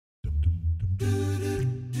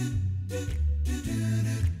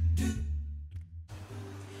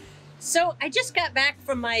So I just got back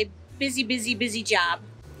from my busy job.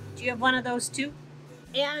 Do you have one of those too?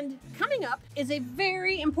 And coming up is a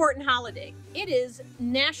very important holiday. It is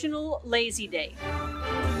National Lazy Day.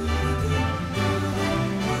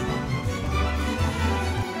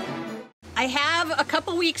 I have a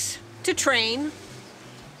couple weeks to train.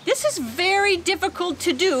 This is very difficult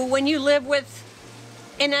to do when you live with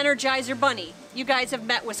an Energizer bunny. You guys have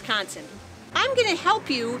met Wisconsin. I'm going to help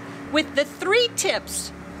you with the 3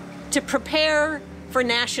 tips to prepare for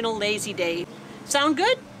National Lazy Day. Sound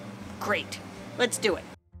good? Great. Let's do it.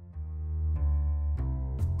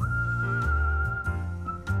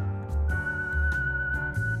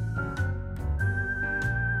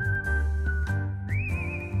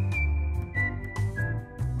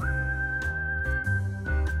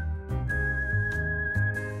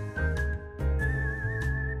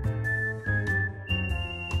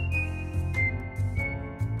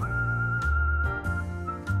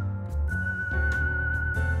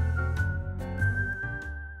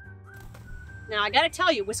 Now I gotta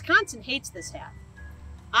tell you, Wisconsin hates this hat.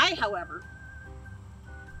 I, however,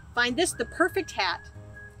 find this the perfect hat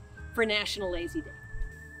for National Lazy Day.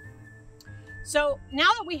 So now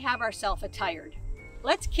that we have ourselves attired,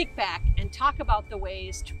 let's kick back and talk about the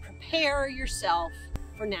ways to prepare yourself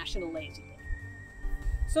for National Lazy Day.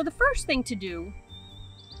 So the first thing to do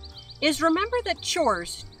is remember that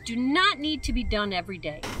chores do not need to be done every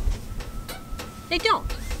day. They don't.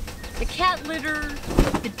 The cat litter,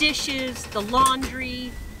 the dishes, the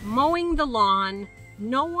laundry, mowing the lawn,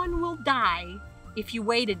 no one will die if you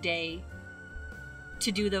wait a day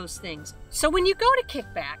to do those things. So when you go to kick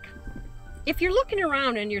back, if you're looking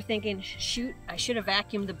around and you're thinking, shoot, I should have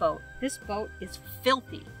vacuumed the boat. This boat is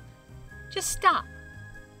filthy. Just stop.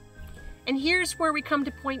 And here's where we come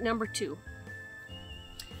to point number 2.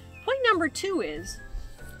 Point number 2 is,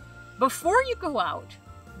 before you go out,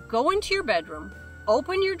 go into your bedroom,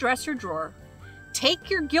 open your dresser drawer, take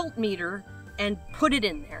your guilt meter and put it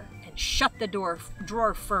in there and shut the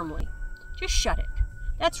drawer firmly. Just shut it.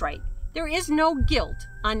 That's right. There is no guilt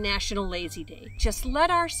on National Lazy Day. Just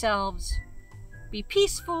let ourselves be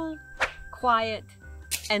peaceful, quiet,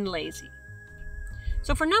 and lazy.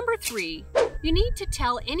 So for number 3, you need to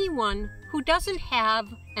tell anyone who doesn't have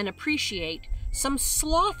and appreciate some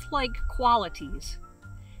sloth-like qualities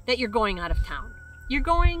that you're going out of town. You're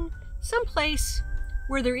going someplace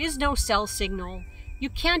where there is no cell signal, you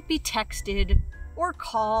can't be texted or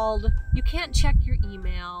called, you can't check your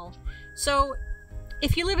email. So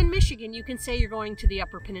if you live in Michigan, you can say you're going to the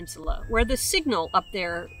Upper Peninsula, where the signal up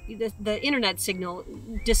there, the internet signal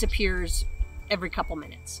disappears every couple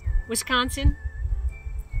minutes. Wisconsin,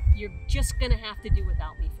 you're just gonna have to do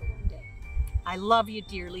without me for one day. I love you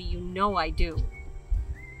dearly, you know I do.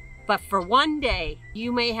 But for one day,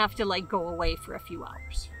 you may have to go away for a few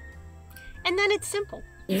hours. And then it's simple.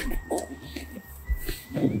 Are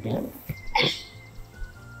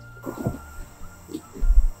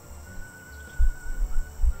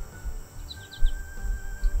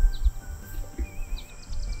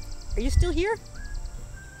you still here?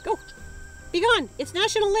 Go. Be gone. It's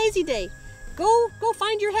National Lazy Day. Go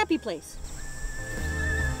find your happy place.